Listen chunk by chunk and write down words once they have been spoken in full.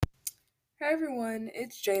Hey everyone,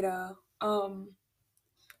 it's Jada.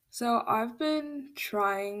 So I've been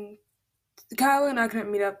trying. Kyle and I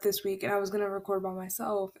couldn't meet up this week, and I was gonna record by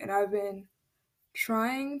myself, and I've been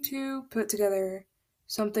trying to put together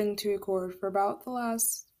something to record for about the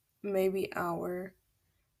last maybe hour,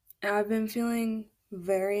 and I've been feeling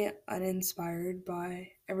very uninspired by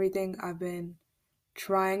everything I've been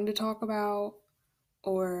trying to talk about,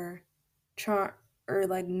 or try, or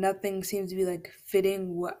like nothing seems to be like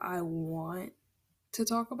fitting what I want to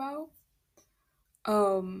talk about.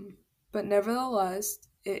 Um, but nevertheless,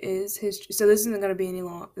 it is history. So this isn't going to be any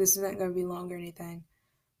long. This isn't going to be long or anything.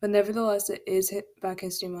 But nevertheless, it is Black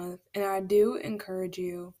History Month, and I do encourage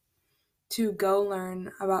you to go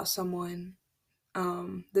learn about someone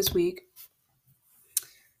this week.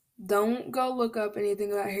 Don't go look up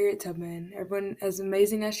anything about Harriet Tubman. Everyone, as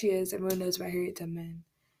amazing as she is, everyone knows about Harriet Tubman.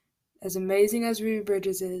 As amazing as Ruby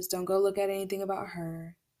Bridges is, don't go look at anything about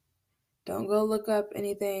her. Don't go look up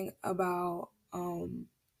anything about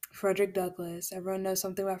Frederick Douglass. Everyone knows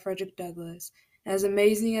something about Frederick Douglass. As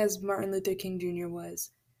amazing as Martin Luther King Jr. was,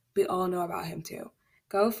 we all know about him too.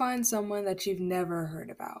 Go find someone that you've never heard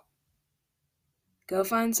about. Go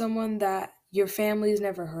find someone that your family's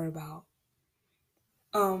never heard about.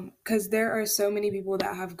 Because there are so many people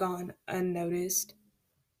that have gone unnoticed,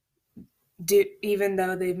 even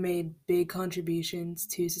though they've made big contributions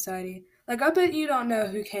to society. Like, I bet you don't know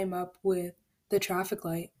who came up with the traffic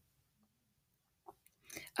light.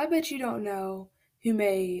 I bet you don't know who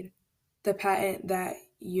made the patent that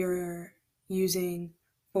you're using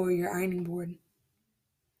for your ironing board.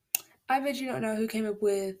 I bet you don't know who came up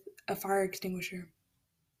with a fire extinguisher.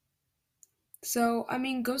 So, I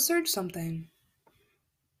mean, go search something.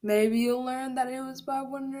 Maybe you'll learn that it was by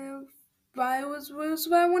one of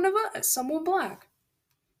us, someone black.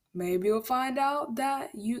 Maybe you'll find out that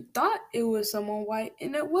you thought it was someone white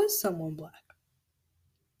and it was someone black.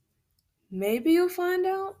 Maybe you'll find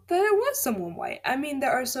out that it was someone white. I mean,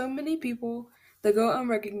 there are so many people that go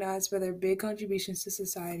unrecognized for their big contributions to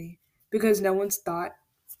society because no one's thought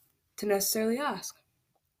to necessarily ask.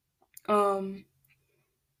 Um,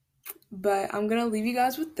 but I'm gonna leave you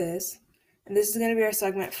guys with this, and this is gonna be our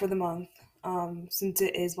segment for the month, since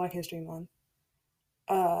it is Black History Month.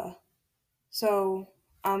 Uh, so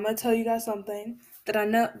I'm gonna tell you guys something that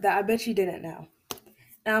I bet you didn't know.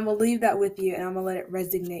 And I'm gonna leave that with you, and I'm gonna let it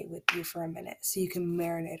resonate with you for a minute so you can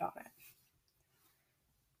marinate on it.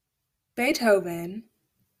 Beethoven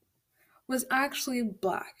was actually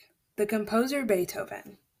black. The composer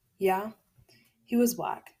Beethoven. Yeah, he was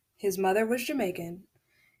black. His mother was Jamaican.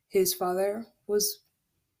 His father was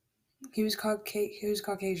he was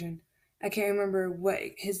Caucasian. I can't remember what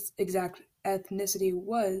his exact ethnicity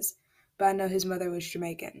was, but I know his mother was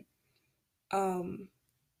Jamaican. Um,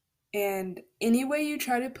 and any way you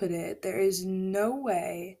try to put it, there is no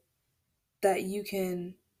way that you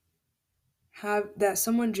can have that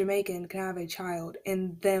someone Jamaican can have a child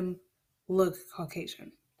and them look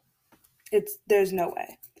Caucasian. There's no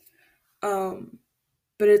way. Um,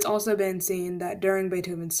 but it's also been seen that during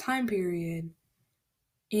Beethoven's time period,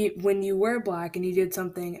 when you were black and you did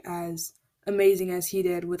something as amazing as he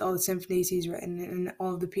did with all the symphonies he's written and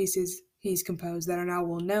all of the pieces he's composed that are now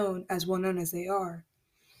well known as they are,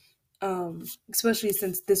 especially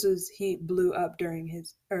since he blew up during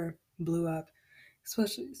his, or blew up,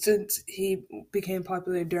 especially since he became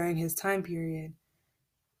popular during his time period.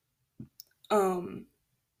 Um,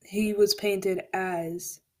 he was painted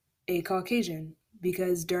as a Caucasian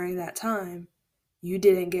because during that time, you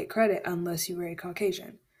didn't get credit unless you were a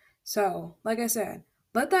Caucasian. So, like I said,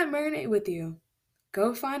 let that marinate with you.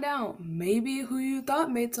 Go find out maybe who you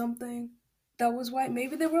thought made something that was white,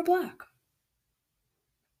 maybe they were black.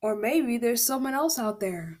 Or maybe there's someone else out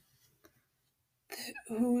there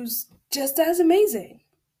who's just as amazing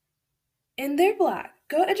and they're black.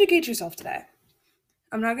 Go educate yourself today.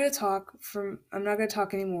 I'm not gonna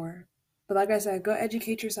talk anymore. But like I said, go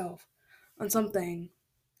educate yourself on something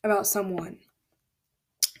about someone.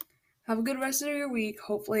 Have a good rest of your week.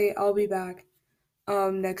 Hopefully I'll be back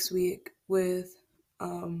next week with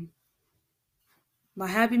um my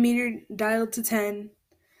happy meter dialed to 10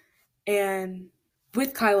 and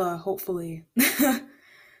with Kyla, hopefully.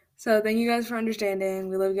 So thank you guys for understanding.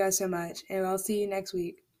 We love you guys so much, and I'll see you next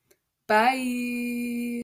week. Bye.